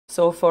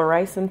So for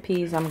rice and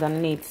peas, I'm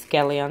gonna need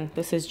scallion.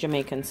 This is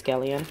Jamaican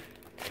scallion.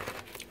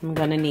 I'm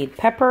gonna need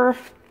pepper,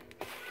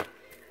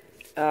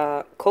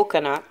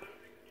 coconut,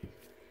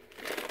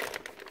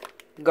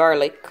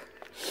 garlic,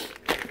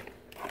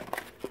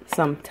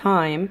 some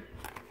thyme,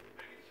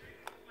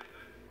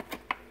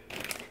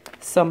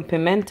 some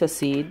pimento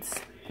seeds,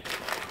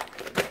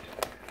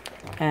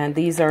 and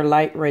these are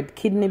light red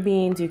kidney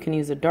beans. You can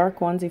use the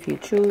dark ones if you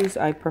choose.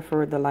 I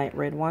prefer the light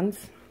red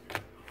ones.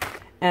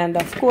 And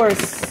of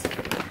course,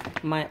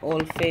 my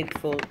old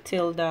faithful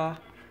Tilda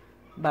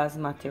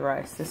basmati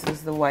rice. This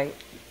is the white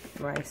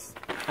rice.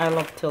 I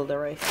love Tilda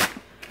rice.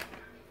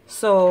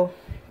 So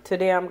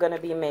today I'm gonna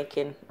be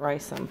making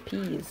rice and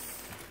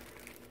peas.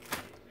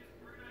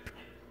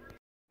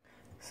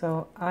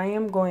 So I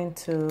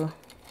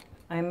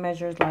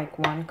measured like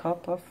 1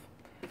 cup of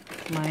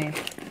my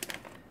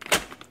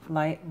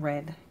light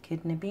red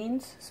kidney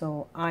beans.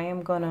 So I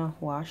am gonna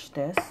wash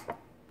this,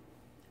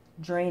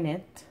 drain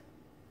it,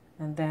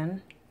 and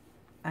then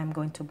I'm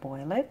going to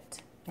boil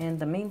it. In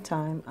the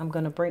meantime, I'm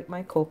gonna break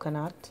my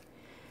coconut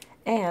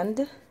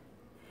and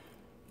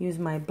use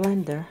my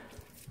blender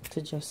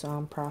to just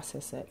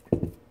process it.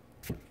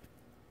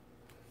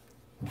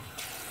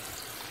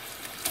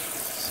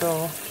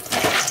 So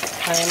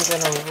I am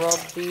gonna rub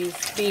these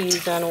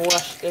peas and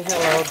wash the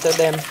hell out of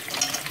them.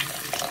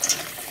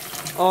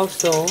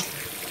 Also,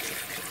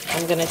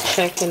 I'm gonna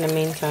check in the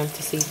meantime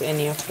to see if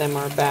any of them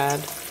are bad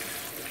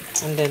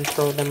and then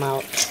throw them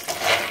out.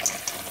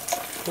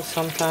 So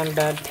sometimes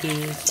bad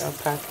peas are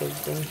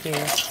packaged in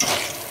here.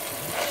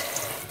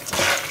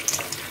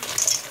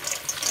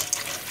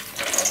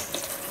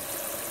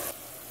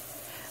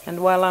 And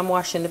while I'm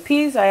washing the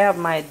peas, I have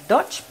my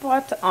Dutch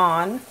pot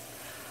on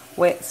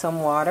with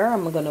some water.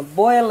 I'm gonna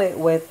boil it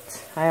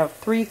with, I have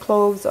 3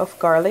 cloves of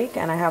garlic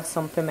and I have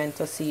some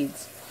pimento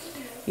seeds.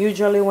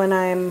 Usually when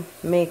I'm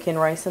making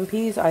rice and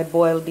peas, I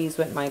boil these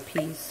with my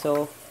peas.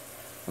 So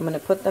I'm gonna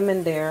put them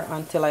in there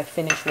until I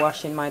finish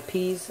washing my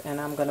peas, and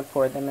I'm gonna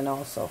pour them in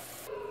also.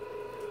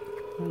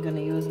 I'm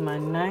gonna use my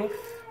knife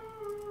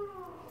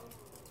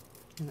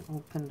and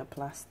open the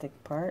plastic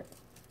part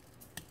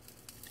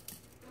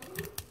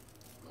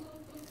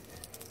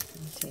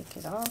and take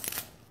it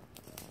off.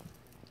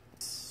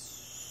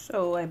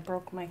 So I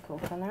broke my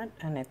coconut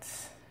and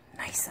it's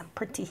nice and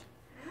pretty.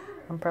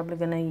 I'm probably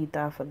gonna eat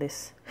half of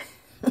this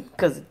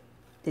because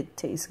it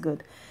tastes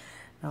good.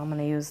 Now I'm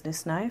gonna use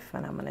this knife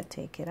and I'm gonna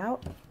take it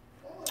out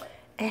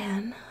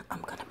and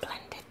I'm gonna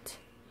blend it.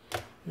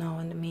 Now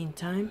in the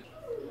meantime,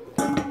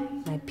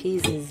 my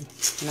peas is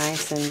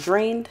nice and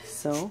drained,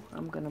 so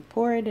I'm gonna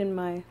pour it in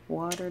my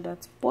water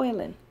that's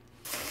boiling.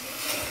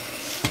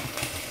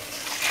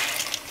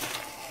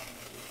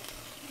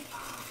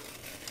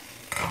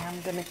 And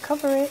I'm gonna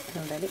cover it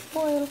and let it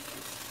boil.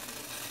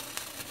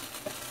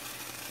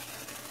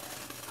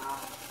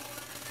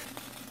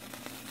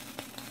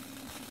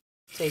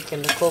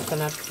 Taking the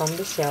coconut from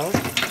the shell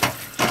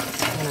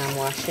and I'm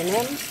washing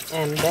them,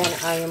 and then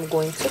I am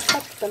going to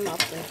cut them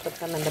up and put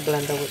them in the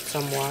blender with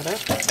some water,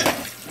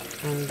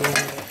 and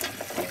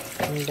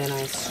then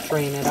I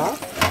strain it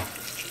off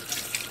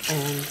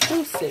and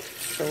juice it.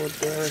 So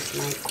there's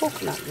my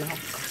coconut milk.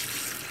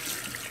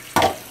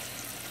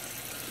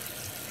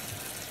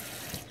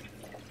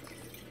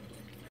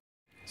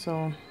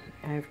 So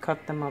I've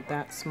cut them up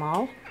that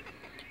small.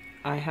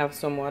 I have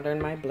some water in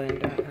my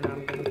blender and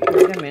I'm going to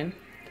pour them in.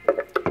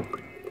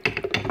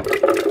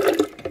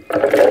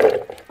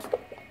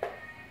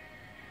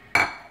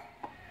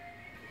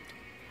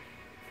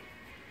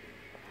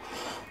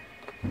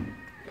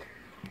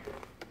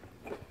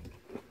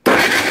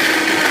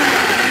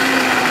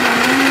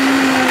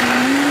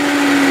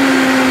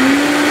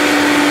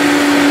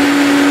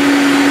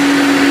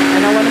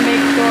 And I want to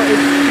make sure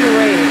it's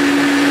pureed.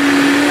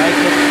 Like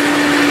it.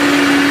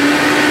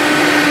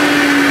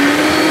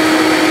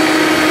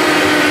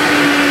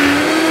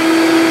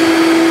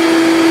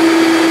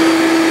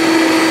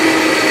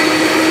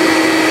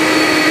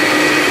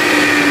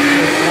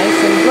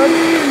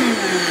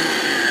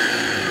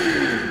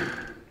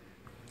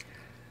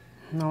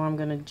 Now I'm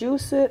gonna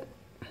juice it.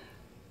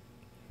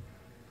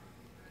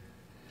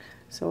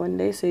 So when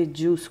they say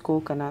juice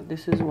coconut,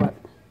 this is what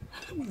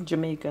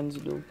Jamaicans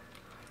do.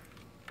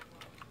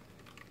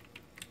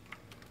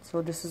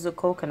 So this is a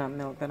coconut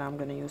milk that I'm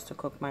gonna use to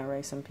cook my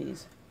rice and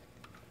peas.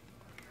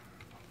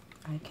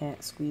 I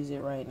can't squeeze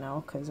it right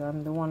now because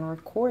I'm the one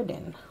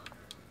recording.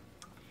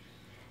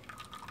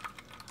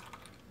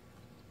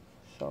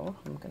 So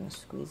I'm gonna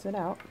squeeze it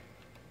out.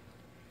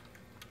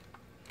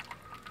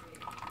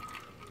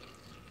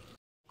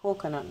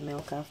 Coconut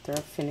milk after I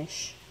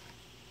finish.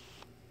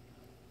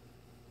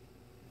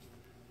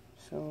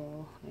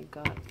 So I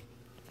got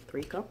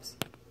 3 cups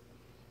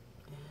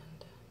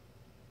and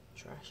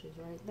trash is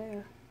right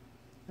there.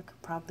 I could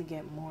probably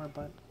get more,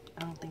 but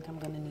I don't think I'm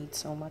gonna need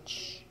so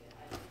much.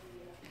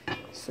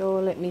 So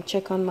let me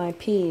check on my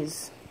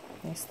peas.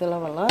 I still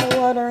have a lot of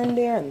water in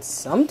there and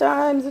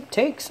sometimes it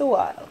takes a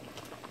while.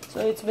 So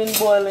it's been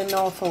boiling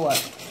now for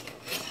what?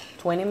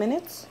 20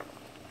 minutes?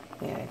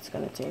 Yeah, it's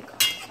gonna take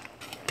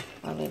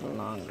a little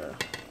longer.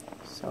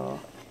 So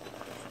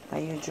I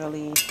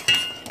usually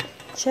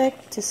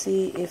check to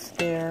see if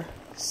they're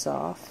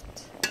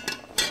soft.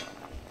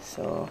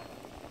 So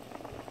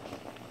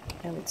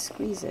I would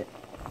squeeze it.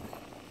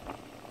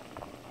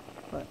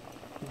 But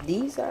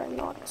these are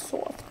not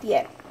soft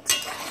yet.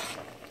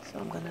 So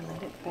I'm gonna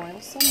let it boil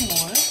some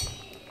more.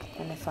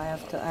 And if I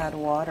have to add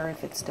water,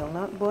 if it's still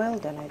not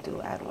boiled, then I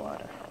do add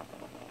water.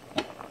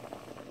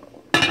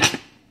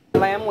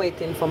 While I am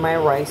waiting for my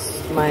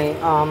rice, my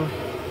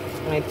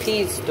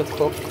peas to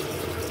cook,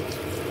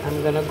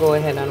 I'm gonna go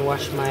ahead and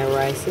wash my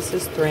rice. This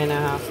is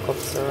 3.5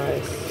 cups of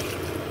rice.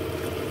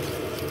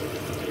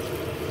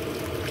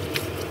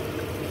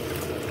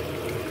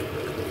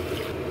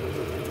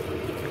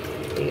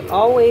 They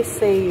always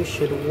say you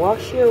should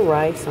wash your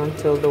rice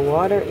until the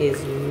water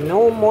is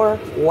no more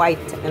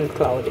white and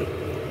cloudy.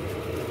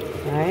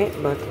 Right?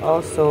 But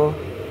also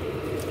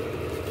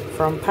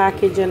from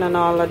packaging and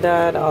all of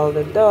that, all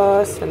the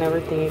dust and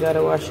everything, you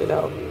gotta wash it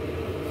out.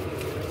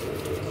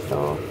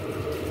 So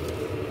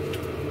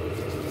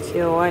see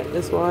how white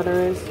this water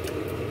is?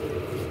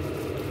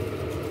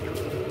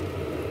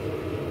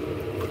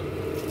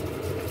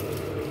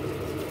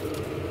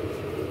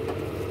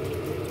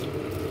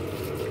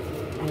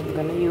 I'm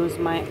gonna use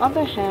my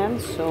other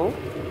hand, so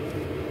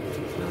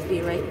I'll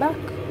be right back.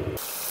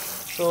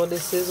 So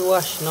this is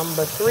wash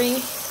number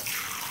 3.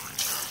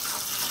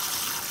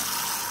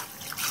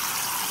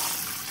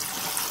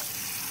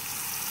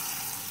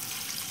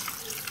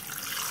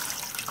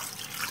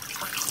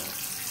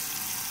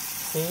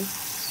 See,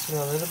 it's a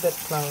little bit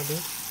cloudy,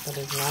 but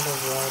it's not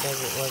as white as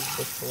it was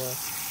before.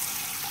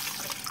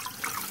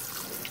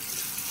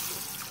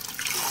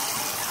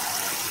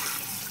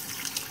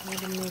 I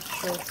gotta make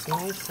sure it's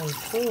nice and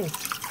clean.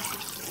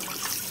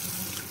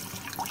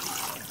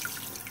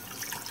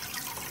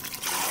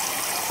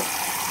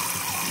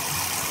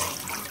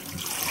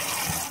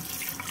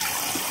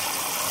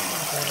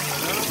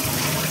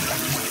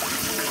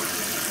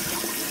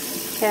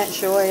 Can't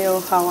show you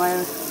how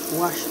I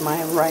wash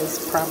my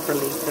rice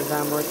properly because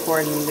I'm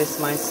recording this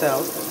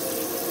myself.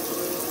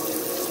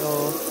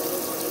 So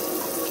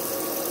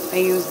I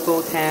use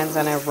both hands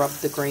and I rub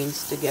the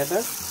grains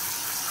together.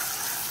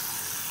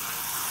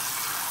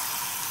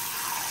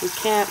 You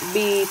can't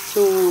be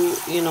too,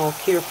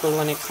 careful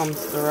when it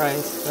comes to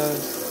rice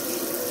because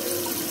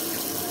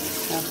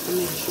you have to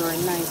make sure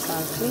it's nice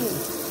and clean.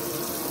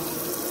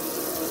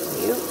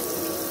 Yep.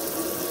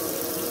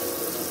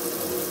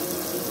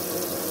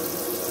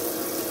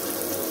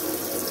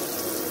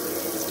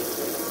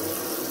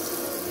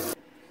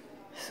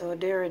 So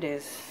there it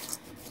is.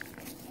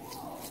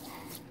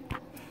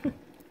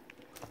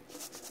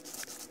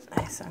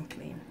 Nice and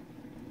clean.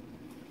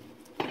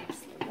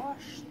 Nicely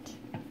washed.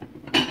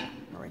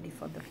 Ready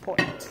for the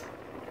pot.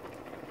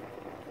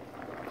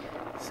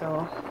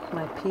 So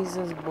my peas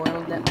is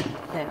boiled down.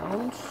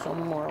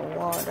 Some more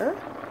water.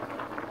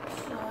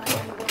 So I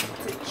am going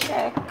to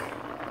check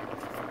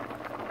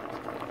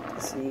to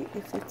see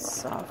if it's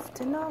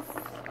soft enough.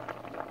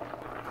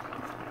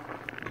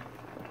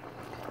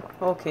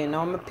 Okay,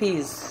 now my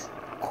peas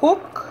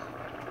cook.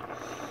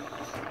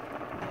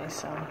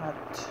 Nice and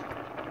hot.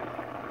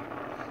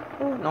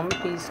 Oh, now my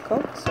peas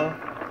cook, so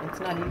it's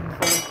not even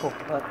fully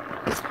cooked, but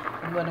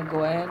I'm gonna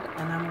go ahead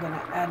and I'm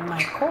gonna add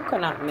my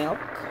coconut milk.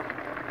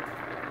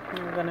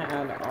 I'm gonna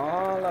add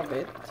all of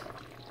it,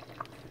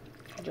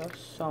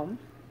 just some.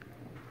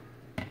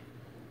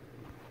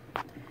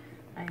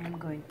 I am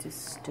going to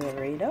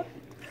stir it up.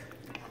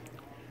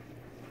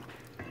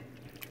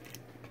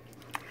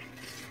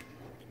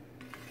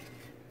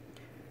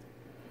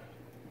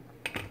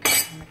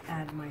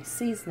 Add my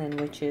seasoning,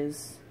 which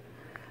is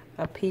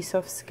a piece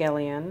of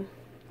scallion,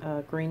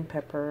 green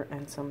pepper,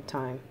 and some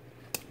thyme.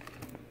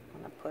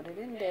 I'm gonna put it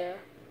in there,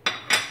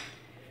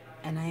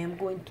 and I am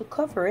going to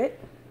cover it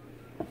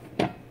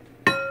and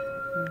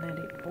let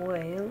it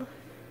boil.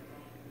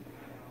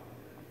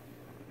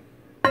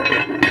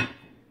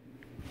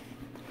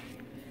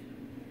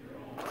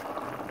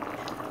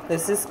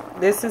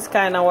 This is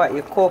kind of what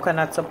your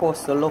coconut's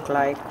supposed to look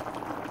like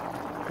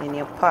in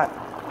your pot.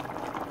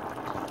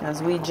 As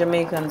we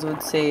Jamaicans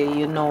would say,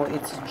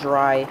 it's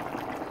dry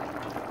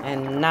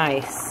and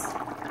nice.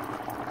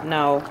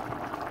 Now,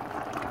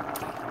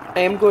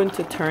 I am going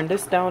to turn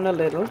this down a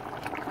little.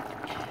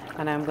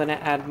 And I'm going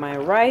to add my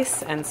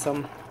rice and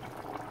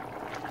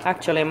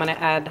actually I'm going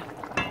to add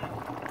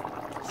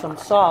some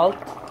salt.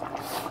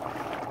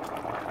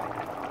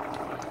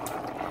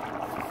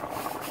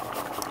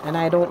 And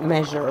I don't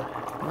measure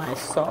my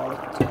salt.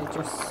 I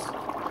just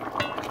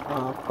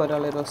put a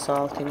little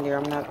salt in there.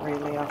 I'm not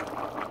really a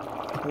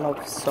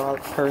love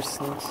salt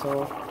person,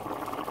 so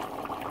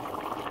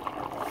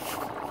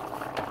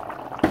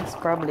it's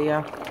probably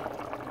a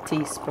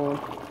teaspoon.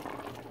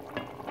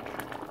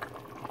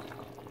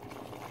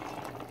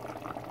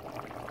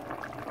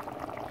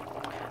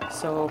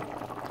 So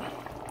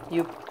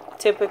you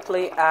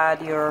typically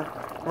add your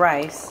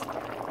rice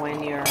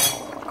when your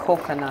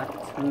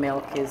coconut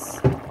milk is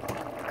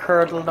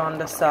curdled on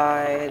the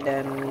side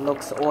and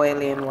looks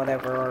oily and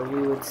whatever, or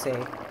we would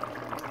say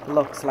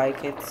looks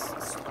like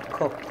it's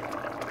cooked.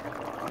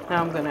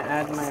 Now I'm gonna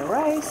add my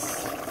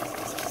rice.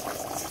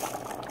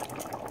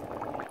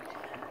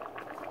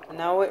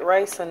 Now with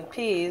rice and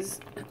peas,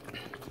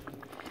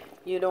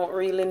 you don't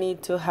really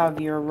need to have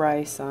your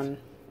rice on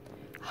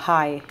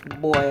high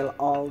boil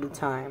all the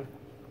time.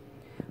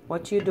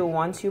 What you do,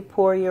 once you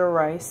pour your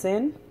rice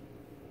in,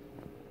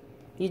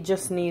 you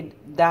just need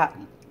that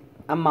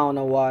amount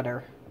of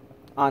water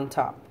on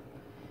top.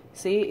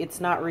 See, it's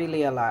not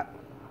really a lot.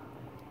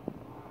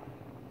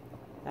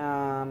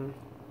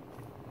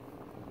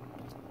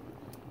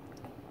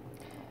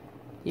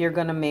 You're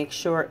gonna make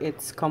sure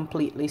it's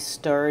completely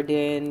stirred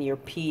in, your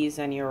peas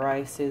and your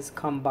rice is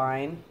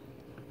combined.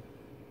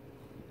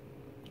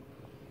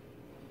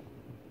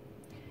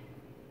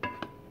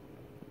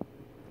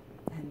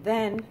 And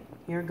then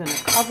you're gonna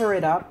cover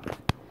it up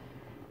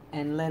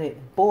and let it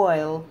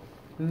boil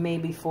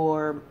maybe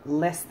for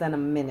less than a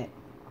minute.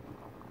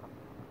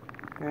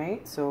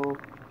 Right? So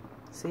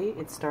see,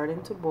 it's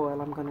starting to boil.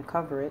 I'm gonna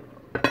cover it.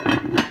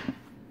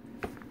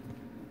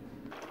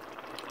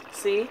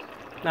 See?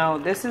 Now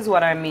this is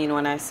what I mean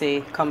when I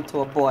say come to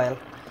a boil.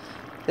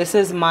 This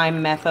is my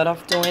method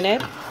of doing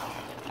it.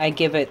 I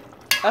give it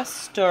a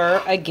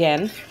stir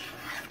again.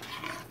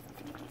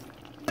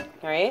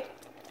 Alright?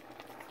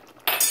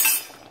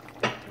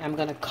 I'm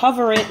gonna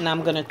cover it and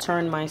I'm gonna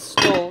turn my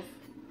stove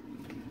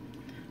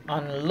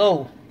on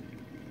low.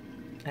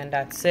 And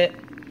that's it.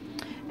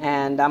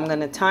 And I'm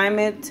gonna time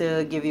it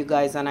to give you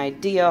guys an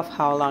idea of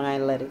how long I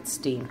let it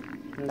steam.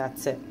 And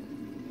that's it.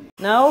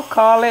 Now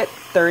call it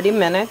 30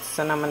 minutes,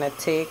 and I'm gonna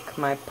take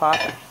my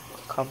pot,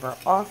 cover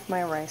off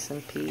my rice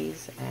and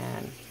peas,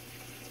 and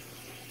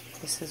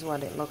this is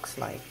what it looks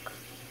like.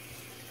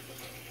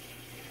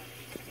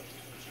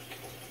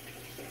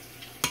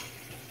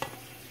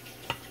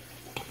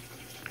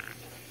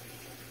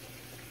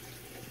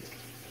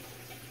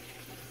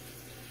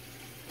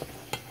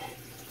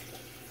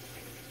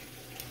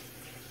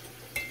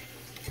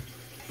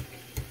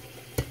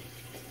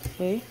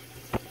 See?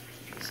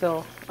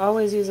 So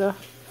always use a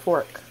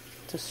fork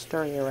to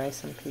stir your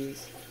rice and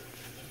peas.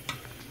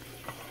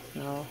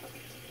 Now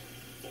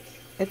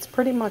it's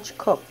pretty much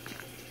cooked,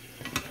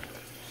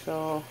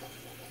 so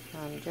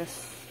I'm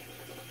just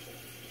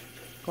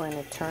going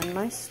to turn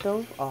my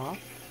stove off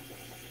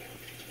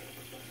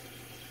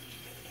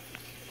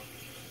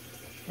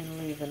and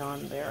leave it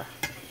on there.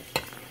 I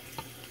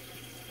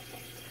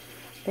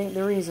think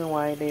the reason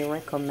why they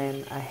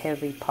recommend a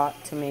heavy pot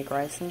to make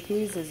rice and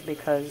peas is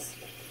because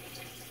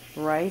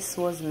rice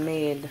was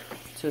made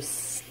to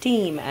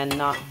steam and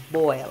not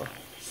boil.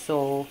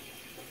 So,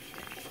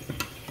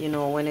 you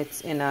know, when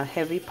it's in a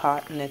heavy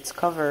pot and it's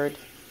covered,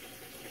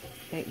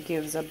 it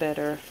gives a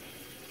better,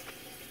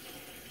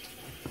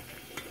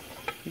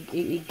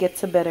 it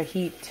gets a better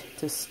heat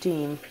to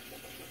steam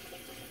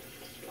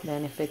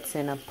than if it's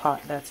in a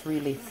pot that's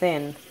really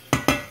thin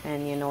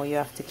and, you know, you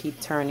have to keep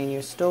turning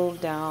your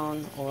stove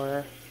down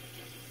or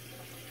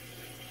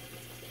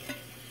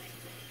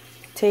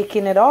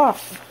taking it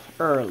off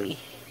early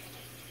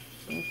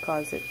and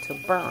cause it to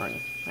burn.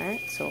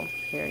 Alright, so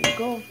here you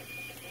go.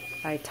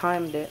 I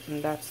timed it,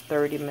 and that's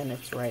 30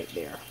 minutes right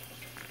there.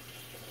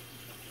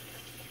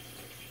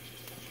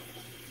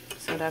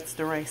 So that's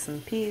the rice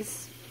and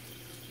peas.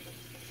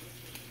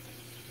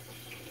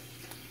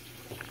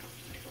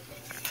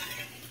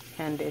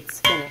 And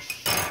it's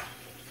finished.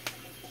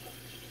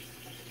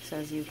 So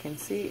as you can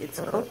see,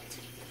 it's cooked.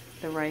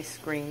 The rice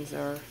grains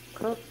are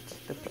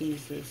cooked. The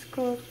peas is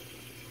cooked.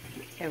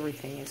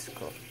 Everything is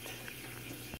cooked.